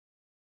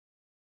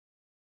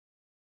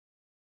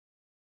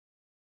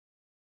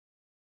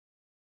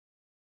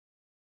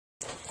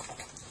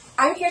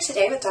I'm here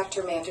today with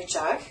Dr. Mandar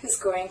Jog, who's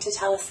going to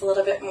tell us a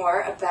little bit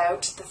more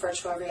about the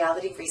virtual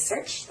reality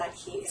research that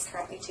he is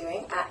currently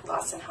doing at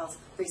Lawson Health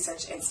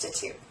Research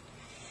Institute.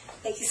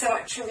 Thank you so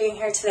much for being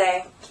here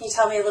today. Can you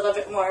tell me a little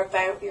bit more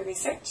about your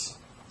research?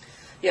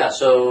 Yeah,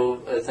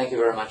 so thank you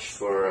very much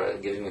for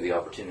giving me the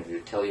opportunity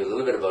to tell you a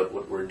little bit about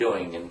what we're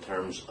doing in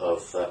terms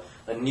of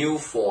a new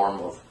form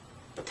of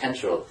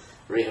potential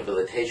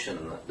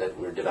rehabilitation that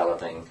we're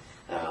developing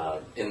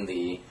in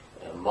the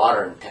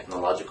modern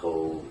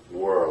technological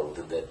world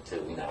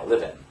that we now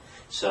live in.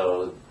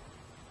 So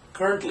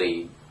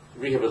currently,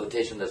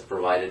 rehabilitation that's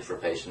provided for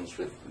patients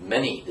with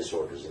many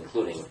disorders,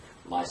 including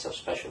my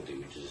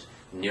subspecialty, which is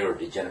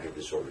neurodegenerative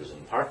disorders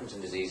and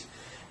Parkinson's disease,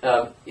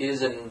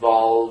 is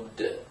involved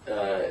in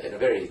a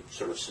very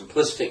sort of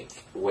simplistic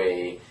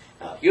way,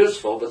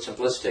 useful but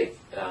simplistic,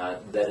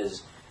 that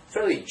is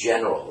fairly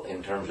general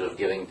in terms of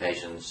giving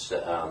patients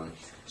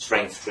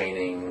strength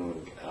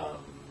training,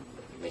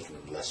 making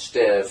them less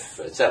stiff,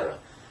 etc.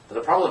 But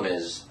the problem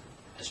is,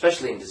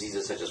 especially in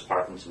diseases such as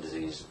Parkinson's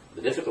disease,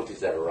 the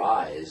difficulties that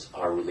arise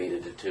are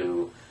related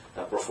to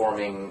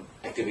performing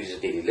activities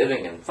of daily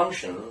living and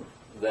function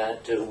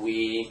that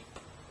we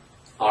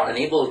are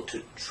unable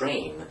to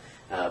train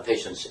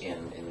patients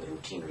in the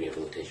routine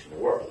rehabilitation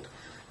world.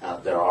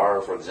 There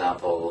are, for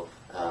example,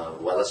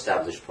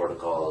 well-established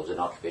protocols in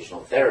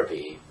occupational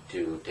therapy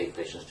to take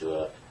patients to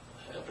a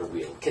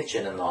real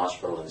kitchen in the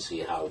hospital and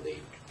see how they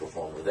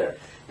perform there.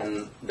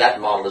 And that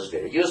model is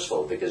very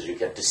useful because you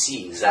get to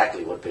see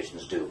exactly what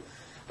patients do.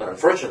 But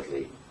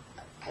unfortunately,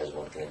 as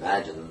one can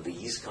imagine,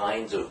 these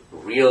kinds of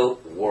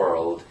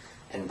real-world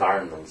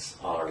environments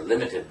are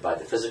limited by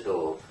the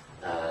physical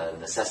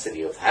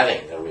necessity of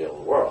having a real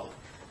world.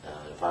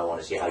 If I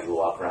want to see how you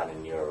walk around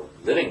in your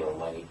living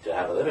room, I need to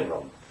have a living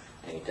room.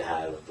 I need to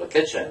have a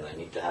kitchen. I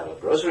need to have a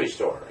grocery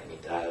store. I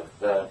need to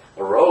have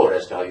a road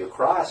as to how you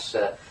cross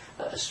a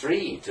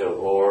street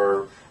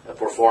or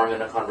perform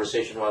in a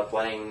conversation while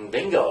playing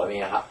bingo. I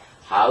mean,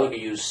 how do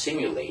you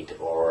simulate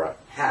or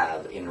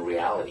have in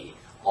reality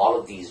all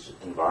of these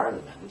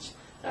environments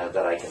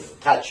that I can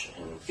touch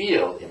and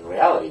feel in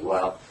reality?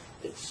 Well,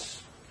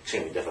 it's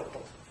extremely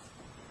difficult.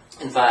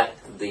 In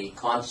fact, the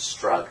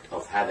construct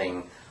of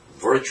having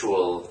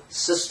virtual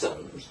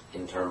systems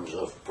in terms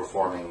of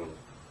performing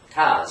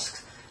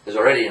tasks is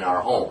already in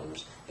our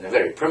homes in a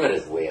very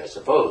primitive way, I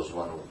suppose,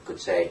 one could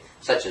say,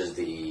 such as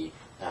the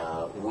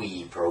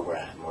Wii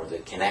program or the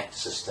Kinect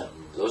system,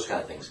 those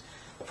kind of things.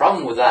 The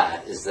problem with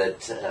that is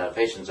that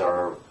patients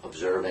are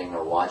observing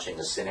or watching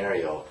a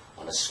scenario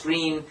on a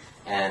screen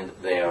and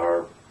they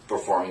are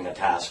performing a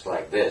task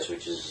like this,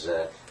 which is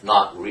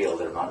not real.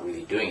 They're not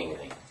really doing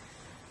anything.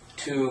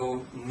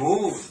 To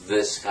move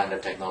this kind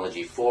of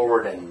technology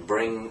forward and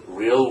bring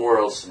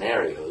real-world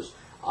scenarios,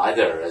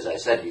 either, as I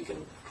said, you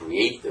can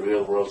create the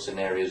real-world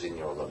scenarios in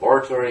your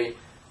laboratory,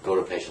 go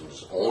to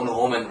patients' own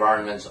home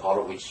environments, all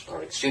of which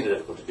are extremely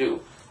difficult to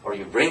do, or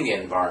you bring the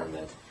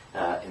environment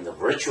in the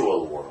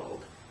virtual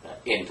world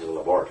into the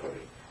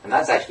laboratory. And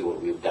that's actually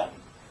what we've done.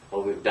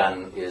 What we've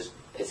done is,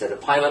 it's at a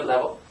pilot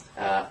level,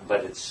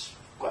 but it's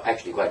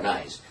actually quite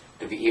nice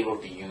to be able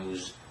to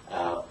use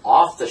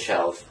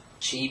off-the-shelf,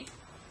 cheap,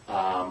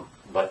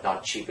 but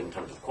not cheap in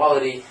terms of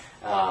quality,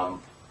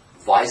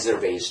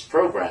 visor-based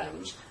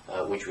programs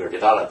which we're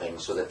developing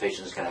so that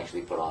patients can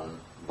actually put on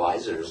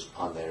visors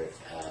on their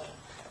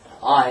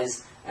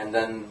eyes and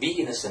then be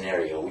in a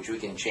scenario which we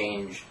can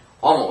change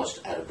almost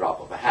at a drop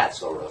of a hat,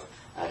 sort of.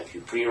 If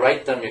you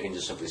pre-write them, you can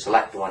just simply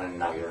select one and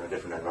now you're in a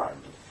different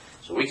environment.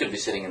 So we could be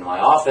sitting in my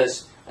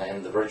office,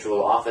 in the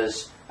virtual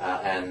office,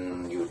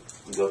 and you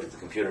go to the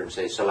computer and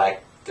say,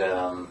 select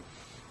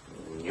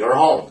your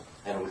home.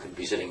 And we could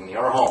be sitting in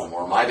your home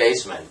or my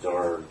basement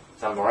or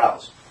somewhere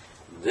else.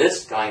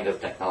 This kind of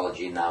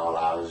technology now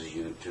allows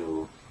you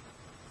to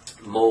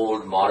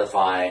mold,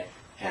 modify,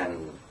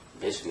 and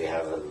basically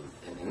have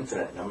an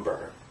infinite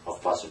number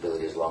of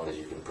possibilities as long as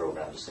you can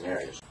program the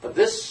scenarios. But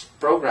this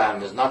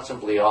program is not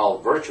simply all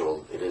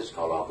virtual. It is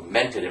called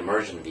augmented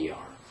immersion VR,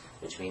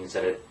 which means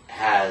that it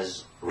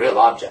has real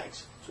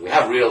objects. So we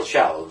have real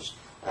shelves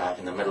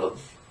in the middle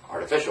of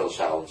artificial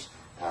shelves,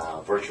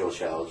 virtual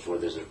shelves, where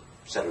there's a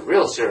set of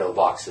real cereal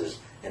boxes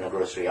in a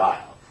grocery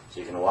aisle. So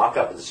you can walk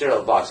up with a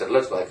cereal box that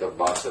looks like a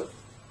box of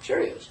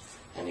Cheerios.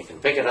 And you can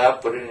pick it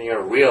up, put it in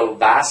your real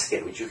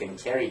basket, which you can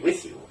carry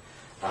with you.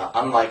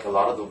 Unlike a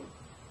lot of the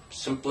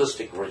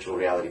simplistic virtual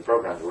reality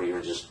programs where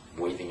you're just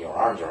waving your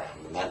arms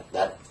around. And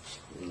that's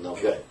no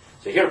good.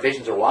 So here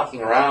patients are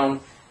walking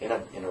around in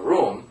a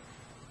room,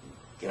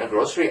 in a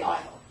grocery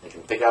aisle. They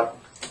can pick up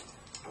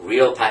a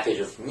real package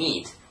of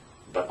meat,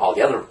 but all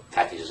the other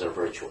packages are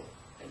virtual.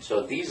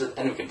 So these are,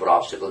 and we can put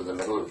obstacles in the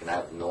middle, we can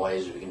have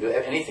noise, we can do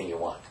anything you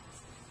want.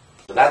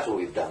 So that's what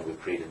we've done. We've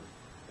created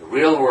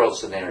real-world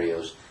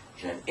scenarios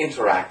in an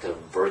interactive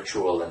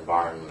virtual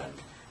environment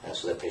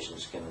so that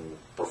patients can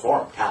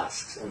perform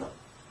tasks in them.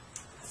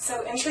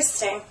 So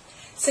interesting.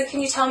 So can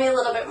you tell me a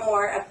little bit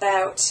more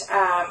about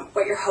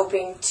what you're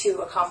hoping to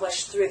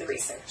accomplish through the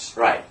research?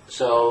 Right.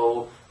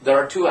 So there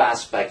are two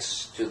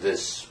aspects to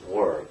this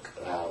work.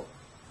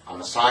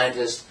 I'm a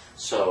scientist,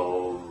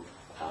 so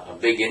a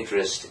big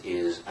interest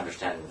is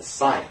understanding the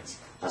science.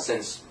 Now,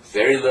 since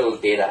very little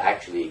data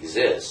actually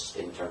exists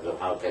in terms of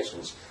how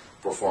patients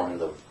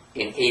perform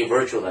in a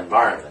virtual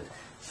environment,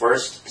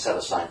 first set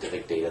of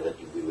scientific data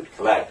that we would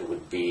collect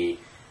would be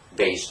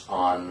based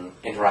on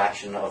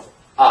interaction of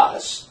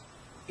us,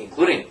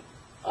 including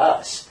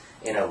us,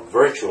 in a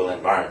virtual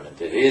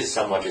environment. It is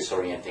somewhat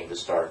disorienting to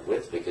start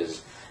with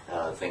because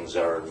things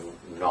are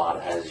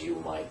not as you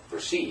might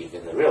perceive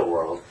in the real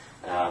world.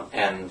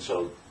 And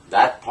so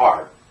that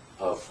part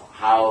of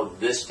how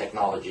this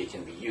technology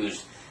can be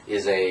used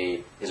is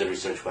a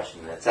research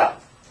question in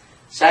itself.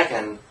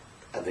 Second,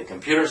 the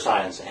computer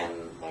science and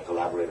my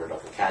collaborator,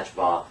 Dr.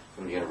 Kachbaugh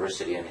from the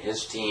university, and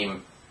his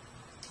team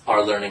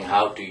are learning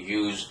how to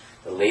use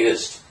the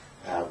latest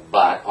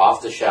but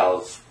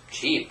off-the-shelf,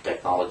 cheap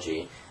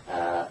technology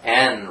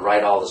and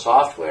write all the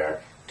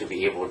software to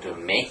be able to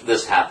make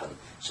this happen.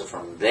 So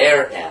from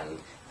their end,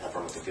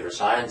 from a computer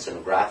science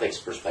and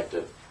graphics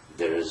perspective,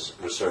 there is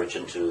research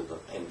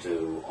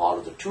into all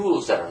of the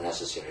tools that are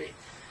necessary.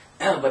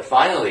 But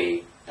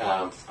finally,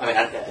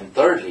 and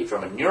thirdly,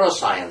 from a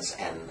neuroscience,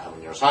 and I'm a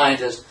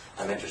neuroscientist,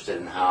 I'm interested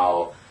in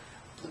how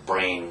the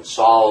brain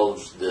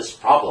solves this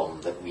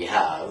problem that we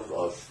have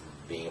of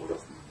being able to,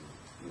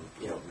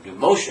 do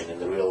motion in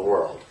the real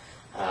world.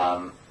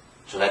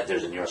 So that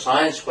there's a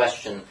neuroscience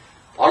question.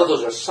 All of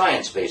those are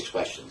science-based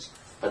questions.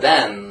 But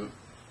then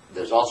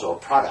there's also a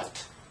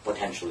product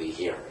potentially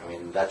here.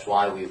 That's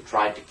why we've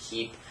tried to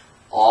keep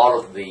all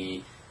of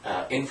the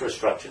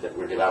infrastructure that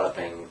we're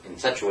developing in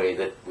such a way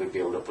that we'd be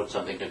able to put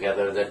something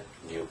together that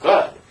you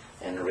could,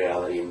 in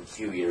reality, in a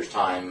few years'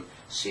 time,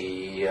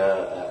 see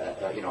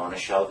on a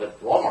shelf at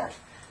Walmart,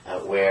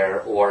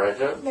 or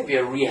at maybe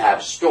a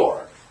rehab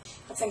store.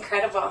 That's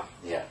incredible.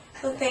 Yeah.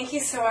 Well, thank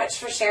you so much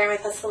for sharing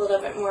with us a little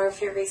bit more of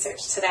your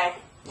research today.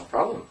 No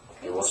problem.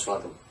 You're most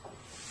welcome.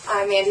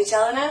 I'm Mandy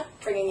Jelena,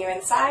 bringing you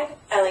inside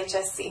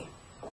LHSC.